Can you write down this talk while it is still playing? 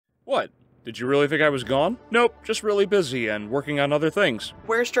What? Did you really think I was gone? Nope, just really busy and working on other things.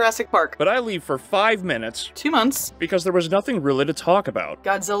 Where's Jurassic Park? But I leave for 5 minutes. 2 months. Because there was nothing really to talk about.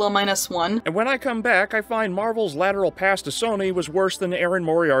 Godzilla -1. And when I come back, I find Marvel's lateral pass to Sony was worse than Aaron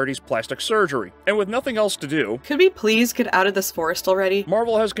Moriarty's plastic surgery. And with nothing else to do, Could we please get out of this forest already?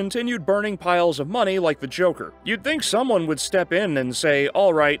 Marvel has continued burning piles of money like the Joker. You'd think someone would step in and say,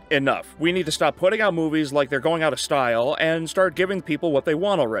 alright, enough. We need to stop putting out movies like they're going out of style and start giving people what they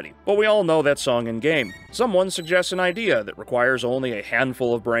want already. But we all know that song and game. Someone suggests an idea that requires only a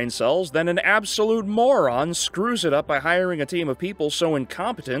handful of brain cells, then an absolute moron screws it up by hiring a team of people so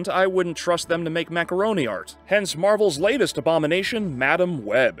incompetent I wouldn't trust them to make macaroni art. Hence Marvel's latest abomination, Madam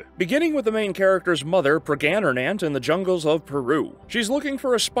Web. Beginning with the main character's mother, Preganernant, in the jungles of Peru. She's looking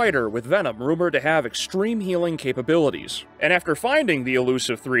for a spider with venom rumored to have extreme healing capabilities. And after finding the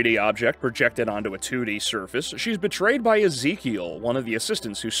elusive 3D object projected onto a 2D surface, she's betrayed by Ezekiel, one of the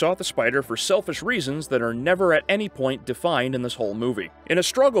assistants who sought the spider for selfish reasons that are never at any point defined in this whole movie. In a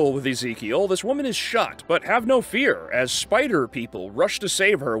struggle with Ezekiel, this woman is shot, but have no fear, as spider people rush to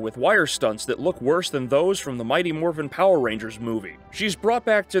save her with wire stunts that look worse than those from the Mighty Morphin Power Rangers movie. She's brought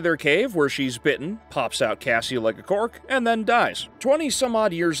back to their cave where she's bitten, pops out Cassie like a cork, and then dies.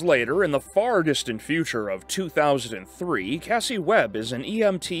 20-some-odd years later, in the far distant future of 2003, Cassie Webb is an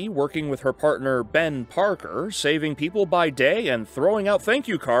EMT working with her partner Ben Parker, saving people by day and throwing out thank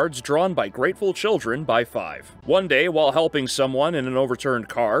you cards drawn by grateful children by 5. One day, while helping someone in an overturned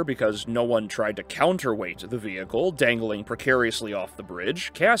car because no one tried to counterweight the vehicle dangling precariously off the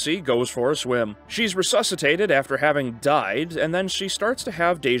bridge, Cassie goes for a swim. She's resuscitated after having died, and then she starts to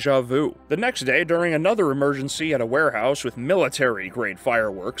have deja vu. The next day, during another emergency at a warehouse with military-grade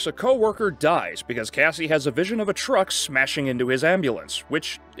fireworks, a co-worker dies because Cassie has a vision of a truck smashing into his ambulance,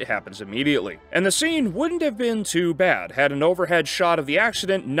 which happens immediately. And the scene wouldn't have been too bad had an overhead shot of the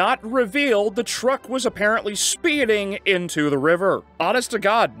accident not revealed the truck was apparently speeding into the river. Honest to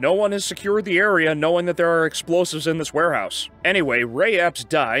God, no one has secured the area knowing that there are explosives in this warehouse. Anyway, Ray Epps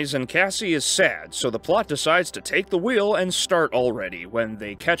dies and Cassie is sad, so the plot decides to take the wheel and start already when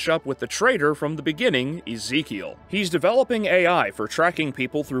they catch up with the traitor from the beginning, Ezekiel. He's developing AI for tracking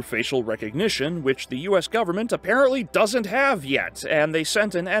people through facial recognition, which the US government apparently doesn't have yet, and they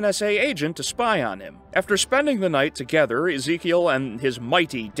sent an NSA agent to spy on him. After spending the night together, Ezekiel and his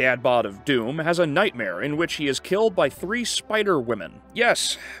mighty dadbod of doom has a nightmare in which he is killed by 3 spider women.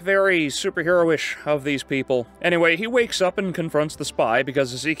 Yes, very superhero-ish of these people. Anyway, he wakes up and confronts the spy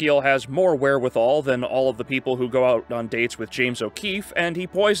because Ezekiel has more wherewithal than all of the people who go out on dates with James O'Keefe, and he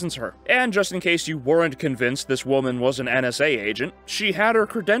poisons her. And just in case you weren't convinced this woman was an NSA agent, she had her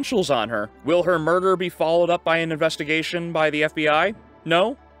credentials on her. Will her murder be followed up by an investigation by the FBI?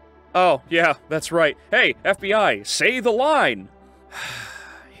 No? Oh, yeah, that's right. Hey, FBI, say the line!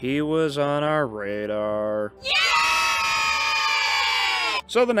 He was on our radar. Yeah!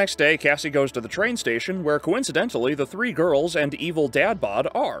 So the next day, Cassie goes to the train station where, coincidentally, the 3 girls and evil dadbod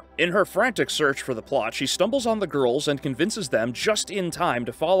are. In her frantic search for the plot, she stumbles on the girls and convinces them just in time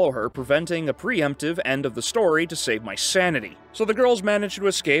to follow her, preventing a preemptive end of the story to save my sanity. So the girls manage to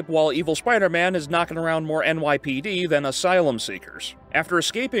escape while evil Spider-Man is knocking around more NYPD than asylum seekers. After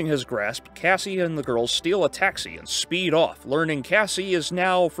escaping his grasp, Cassie and the girls steal a taxi and speed off, learning Cassie is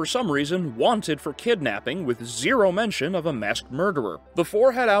now, for some reason, wanted for kidnapping with zero mention of a masked murderer. The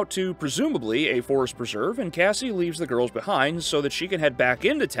 4 head out to, presumably, a forest preserve, and Cassie leaves the girls behind so that she can head back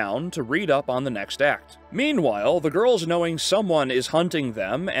into town to read up on the next act. Meanwhile, the girls, knowing someone is hunting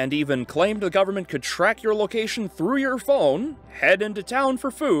them and even claimed the government could track your location through your phone, head into town for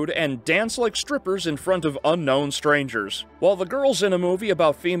food and dance like strippers in front of unknown strangers. While the girls in a movie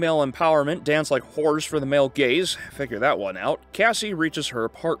about female empowerment dance like whores for the male gaze, figure that one out, Cassie reaches her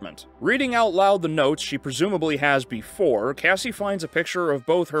apartment. Reading out loud the notes she presumably has before, Cassie finds a picture of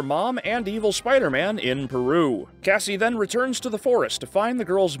both her mom and evil Spider-Man in Peru. Cassie then returns to the forest to find the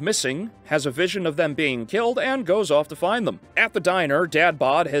girls missing, has a vision of them being killed, and goes off to find them. At the diner,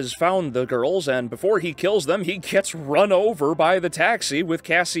 Dadbod has found the girls, and before he kills them, he gets run over by the taxi with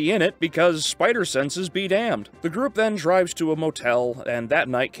Cassie in it because spider senses be damned. The group then drives to a motel, and that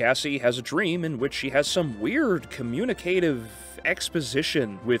night Cassie has a dream in which she has some weird communicative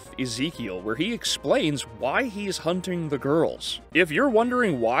exposition with Ezekiel where he explains why he's hunting the girls. If you're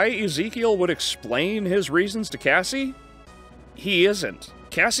wondering why Ezekiel would explain his reasons to Cassie, he isn't.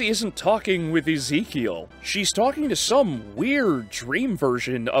 Cassie isn't talking with Ezekiel. She's talking to some weird dream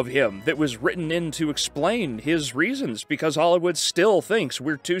version of him that was written in to explain his reasons, because Hollywood still thinks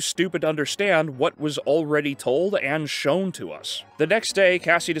we're too stupid to understand what was already told and shown to us. The next day,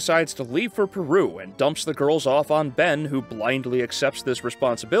 Cassie decides to leave for Peru and dumps the girls off on Ben, who blindly accepts this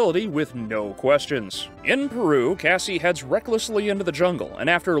responsibility with no questions. In Peru, Cassie heads recklessly into the jungle, and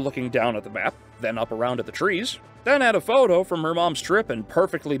after looking down at the map, then up around at the trees, then at a photo from her mom's trip and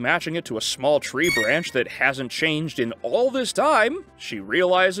perfectly matching it to a small tree branch that hasn't changed in all this time, she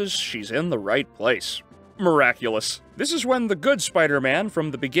realizes she's in the right place. Miraculous. This is when the good Spider-Man from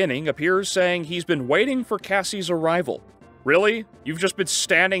the beginning appears, saying he's been waiting for Cassie's arrival. Really? You've just been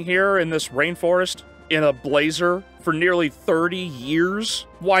standing here in this rainforest, in a blazer, for nearly 30 years?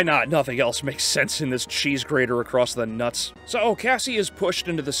 Why not? Nothing else makes sense in this cheese grater across the nuts. So Cassie is pushed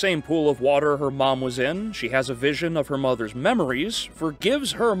into the same pool of water her mom was in. She has a vision of her mother's memories,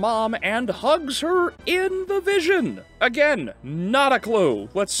 forgives her mom, and hugs her in the vision. Again, not a clue.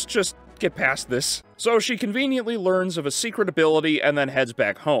 Let's just get past this. So she conveniently learns of a secret ability and then heads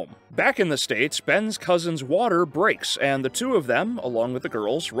back home. Back in the States, Ben's cousin's water breaks, and the two of them, along with the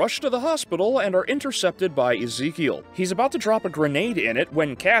girls, rush to the hospital and are intercepted by Ezekiel. He's about to drop a grenade in it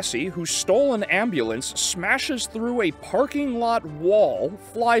when Cassie, who stole an ambulance, smashes through a parking lot wall,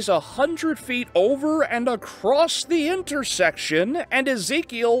 flies 100 feet over and across the intersection, and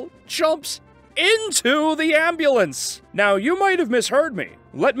Ezekiel jumps into the ambulance. Now, you might have misheard me.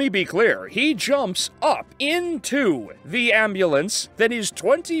 Let me be clear, he jumps up into the ambulance that is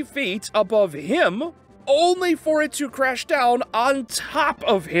 20 feet above him, only for it to crash down on top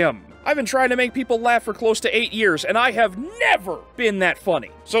of him. I've been trying to make people laugh for close to 8 years, and I have never been that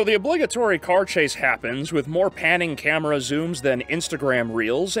funny. So the obligatory car chase happens with more panning camera zooms than Instagram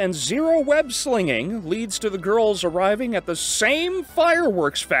reels, and zero web slinging leads to the girls arriving at the same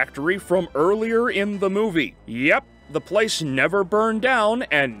fireworks factory from earlier in the movie. Yep. The place never burned down,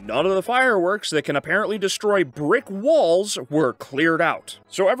 and none of the fireworks that can apparently destroy brick walls were cleared out.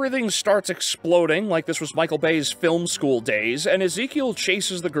 So everything starts exploding like this was Michael Bay's film school days, and Ezekiel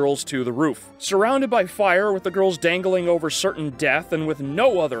chases the girls to the roof. Surrounded by fire, with the girls dangling over certain death and with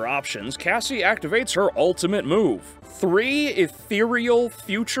no other options, Cassie activates her ultimate move. 3 ethereal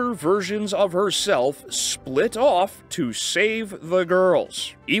future versions of herself split off to save the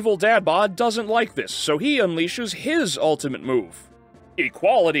girls. Evil Dad Bod doesn't like this, so he unleashes his ultimate move: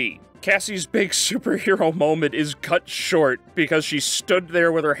 equality. Cassie's big superhero moment is cut short because she stood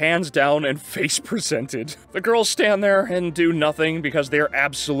there with her hands down and face presented. The girls stand there and do nothing because they're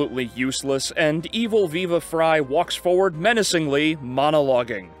absolutely useless, and evil Viva Fry walks forward menacingly,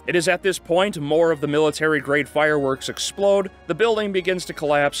 monologuing. It is at this point more of the military-grade fireworks explode, the building begins to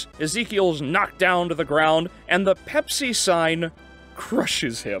collapse, Ezekiel's knocked down to the ground, and the Pepsi sign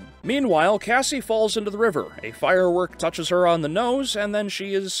crushes him. Meanwhile, Cassie falls into the river. A firework touches her on the nose, and then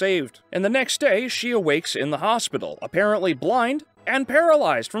she is saved. And the next day, she awakes in the hospital, apparently blind and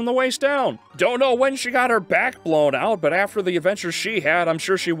paralyzed from the waist down. Don't know when she got her back blown out, but after the adventures she had, I'm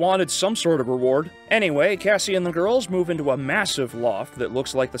sure she wanted some sort of reward. Anyway, Cassie and the girls move into a massive loft that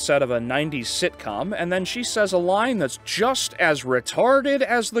looks like the set of a 90s sitcom, and then she says a line that's just as retarded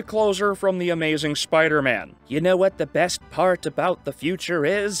as the closer from The Amazing Spider-Man. You know what the best part about the future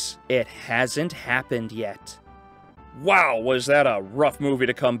is? It hasn't happened yet. Wow, was that a rough movie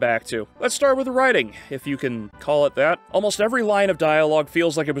to come back to. Let's start with the writing, if you can call it that. Almost every line of dialogue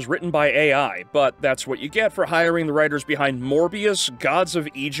feels like it was written by AI, but that's what you get for hiring the writers behind Morbius, Gods of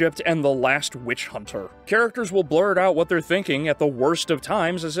Egypt, and The Last Witch Hunter. Characters will blurt out what they're thinking at the worst of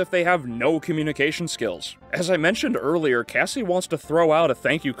times as if they have no communication skills. As I mentioned earlier, Cassie wants to throw out a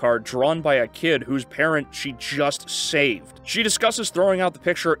thank you card drawn by a kid whose parent she just saved. She discusses throwing out the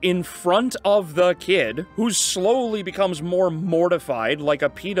picture in front of the kid, who slowly becomes more mortified, like a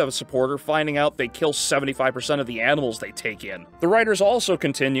PETA supporter finding out they kill 75% of the animals they take in. The writers also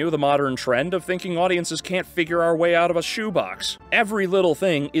continue the modern trend of thinking audiences can't figure our way out of a shoebox. Every little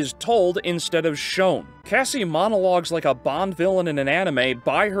thing is told instead of shown. Cassie monologues like a Bond villain in an anime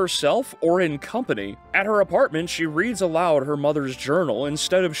by herself or in company. At her apartment, she reads aloud her mother's journal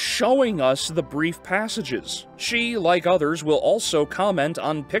instead of showing us the brief passages. She, like others, will also comment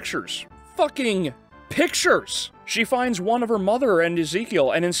on pictures. Fucking pictures! She finds one of her mother and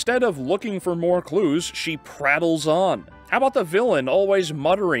Ezekiel, and instead of looking for more clues, she prattles on. How about the villain always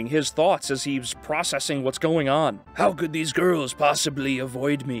muttering his thoughts as he's processing what's going on? How could these girls possibly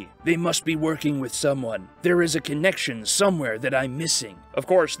avoid me? They must be working with someone. There is a connection somewhere that I'm missing. Of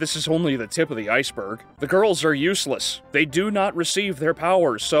course, this is only the tip of the iceberg. The girls are useless. They do not receive their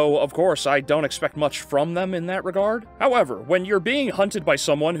powers, so of course I don't expect much from them in that regard. However, when you're being hunted by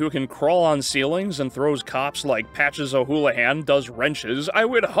someone who can crawl on ceilings and throws cops like Patches O'Houlihan does wrenches, I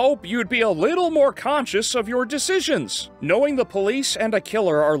would hope you'd be a little more conscious of your decisions. Knowing the police and a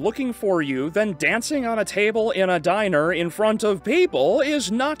killer are looking for you, then dancing on a table in a diner in front of people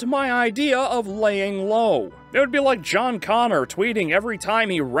is not my idea of laying low. It would be like John Connor tweeting every time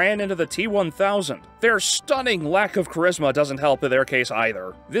he ran into the T-1000. Their stunning lack of charisma doesn't help in their case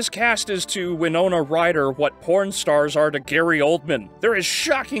either. This cast is to Winona Ryder what porn stars are to Gary Oldman. There is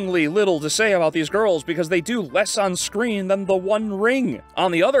shockingly little to say about these girls because they do less on screen than The One Ring.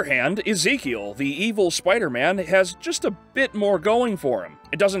 On the other hand, Ezekiel, the evil Spider-Man, has just a bit more going for him.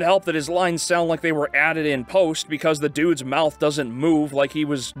 It doesn't help that his lines sound like they were added in post because the dude's mouth doesn't move like he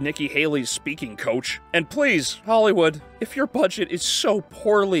was Nikki Haley's speaking coach. And please, Hollywood, if your budget is so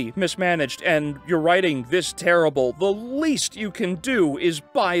poorly mismanaged and you're writing this terrible, the least you can do is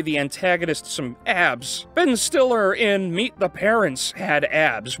buy the antagonist some abs. Ben Stiller in Meet the Parents had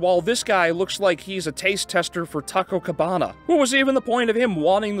abs, while this guy looks like he's a taste tester for Taco Cabana. What was even the point of him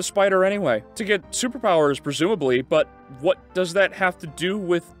wanting the spider anyway? To get superpowers, presumably, but what does that have to do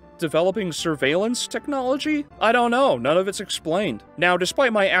with developing surveillance technology? I don't know, none of it's explained. Now,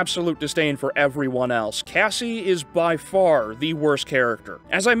 despite my absolute disdain for everyone else, Cassie is by far the worst character.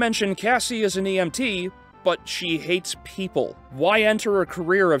 As I mentioned, Cassie is an EMT, but she hates people. Why enter a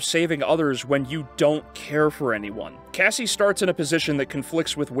career of saving others when you don't care for anyone? Cassie starts in a position that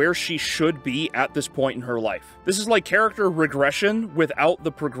conflicts with where she should be at this point in her life. This is like character regression without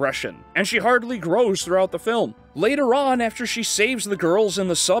the progression, and she hardly grows throughout the film. Later on, after she saves the girls in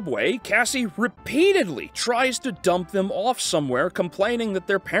the subway, Cassie repeatedly tries to dump them off somewhere, complaining that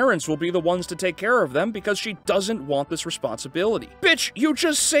their parents will be the ones to take care of them because she doesn't want this responsibility. Bitch, you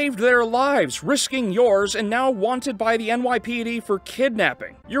just saved their lives, risking yours, and now wanted by the NYPD for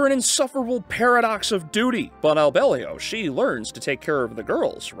kidnapping. You're an insufferable paradox of duty. But Albeleo, she learns to take care of the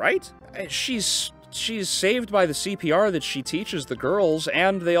girls, right? She's saved by the CPR that she teaches the girls,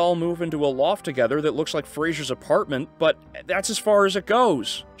 and they all move into a loft together that looks like Frasier's apartment, but that's as far as it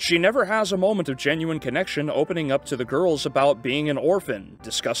goes. She never has a moment of genuine connection opening up to the girls about being an orphan,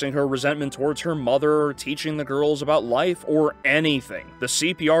 discussing her resentment towards her mother, or teaching the girls about life, or anything. The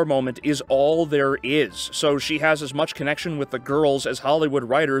CPR moment is all there is, so she has as much connection with the girls as Hollywood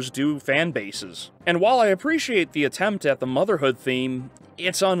writers do fan bases. And while I appreciate the attempt at the motherhood theme,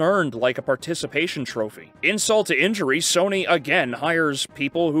 it's unearned like a participation trophy. Insult to injury, Sony again hires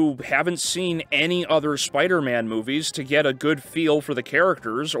people who haven't seen any other Spider-Man movies to get a good feel for the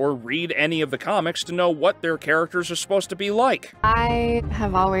characters or read any of the comics to know what their characters are supposed to be like. I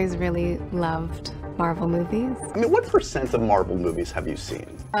have always really loved Marvel movies. I mean, what percent of Marvel movies have you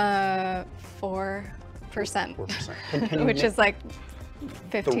seen? 4%. 4%. Which is like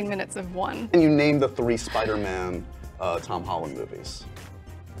 15 minutes of one. Can you name the 3 Spider-Man Tom Holland movies?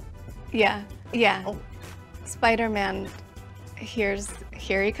 Yeah. Oh. Spider-Man, here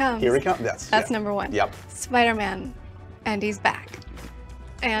he comes. Here he comes, that's number 1. Yep. Spider-Man, and he's back.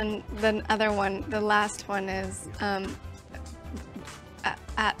 And the other one, the last one is the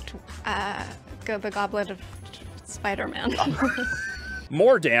Goblet of Spider-Man.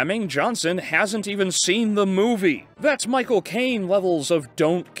 More damning, Johnson hasn't even seen the movie. That's Michael Caine levels of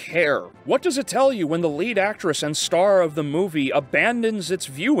don't care. What does it tell you when the lead actress and star of the movie abandons its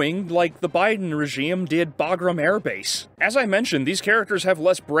viewing like the Biden regime did Bagram Air Base? As I mentioned, these characters have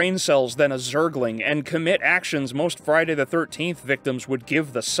less brain cells than a Zergling and commit actions most Friday the 13th victims would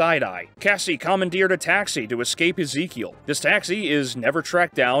give the side-eye. Cassie commandeered a taxi to escape Ezekiel. This taxi is never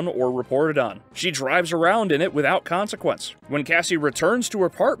tracked down or reported on. She drives around in it without consequence. When Cassie returns to her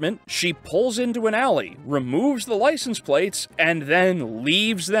apartment, she pulls into an alley, removes the license plates, and then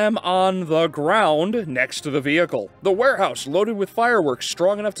leaves them on the ground next to the vehicle. The warehouse, loaded with fireworks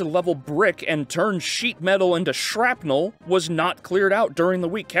strong enough to level brick and turn sheet metal into shrapnel, was not cleared out during the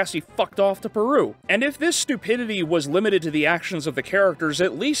week Cassie fucked off to Peru. And if this stupidity was limited to the actions of the characters,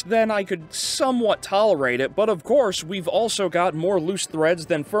 at least then I could somewhat tolerate it, but of course, we've also got more loose threads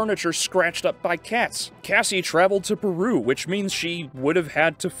than furniture scratched up by cats. Cassie traveled to Peru, which means she would would have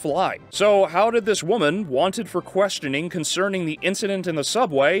had to fly. So how did this woman, wanted for questioning concerning the incident in the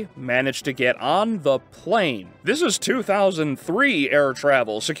subway, manage to get on the plane? This is 2003 air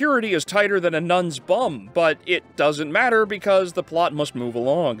travel. Security is tighter than a nun's bum, but it doesn't matter because the plot must move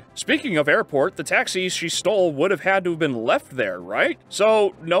along. Speaking of airport, the taxis she stole would have had to have been left there, right?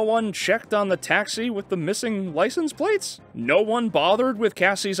 So no one checked on the taxi with the missing license plates? No one bothered with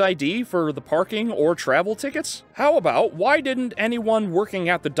Cassie's ID for the parking or travel tickets? How about, why didn't anyone working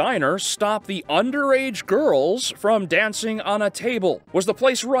at the diner stop the underage girls from dancing on a table? Was the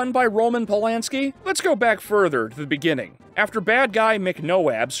place run by Roman Polanski? Let's go back further to the beginning. After bad guy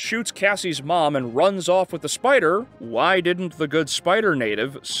McNoabs shoots Cassie's mom and runs off with the spider, why didn't the good spider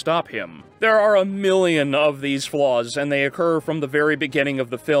native stop him? There are a million of these flaws, and they occur from the very beginning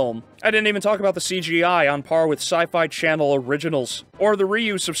of the film. I didn't even talk about the CGI on par with Sci-Fi Channel originals, or the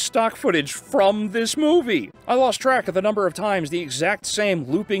reuse of stock footage from this movie. I lost track of the number of times the exact same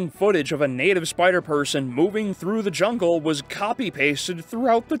looping footage of a native spider person moving through the jungle was copy-pasted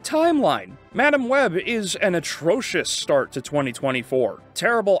throughout the timeline. Madam Web is an atrocious start to 2024.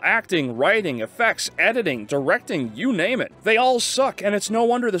 Terrible acting, writing, effects, editing, directing, you name it. They all suck, and it's no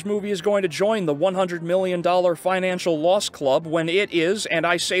wonder this movie is going to join the $100 million financial loss club when it is, and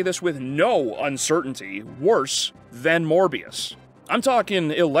I say this with no uncertainty, worse than Morbius. I'm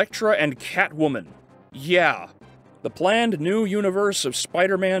talking Elektra and Catwoman. Yeah. The planned new universe of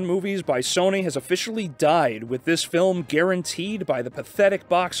Spider-Man movies by Sony has officially died, with this film guaranteed by the pathetic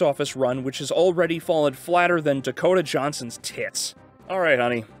box office run which has already fallen flatter than Dakota Johnson's tits. Alright,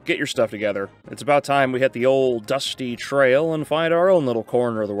 honey, get your stuff together. It's about time we hit the old dusty trail and find our own little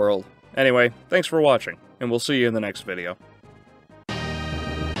corner of the world. Anyway, thanks for watching, and we'll see you in the next video.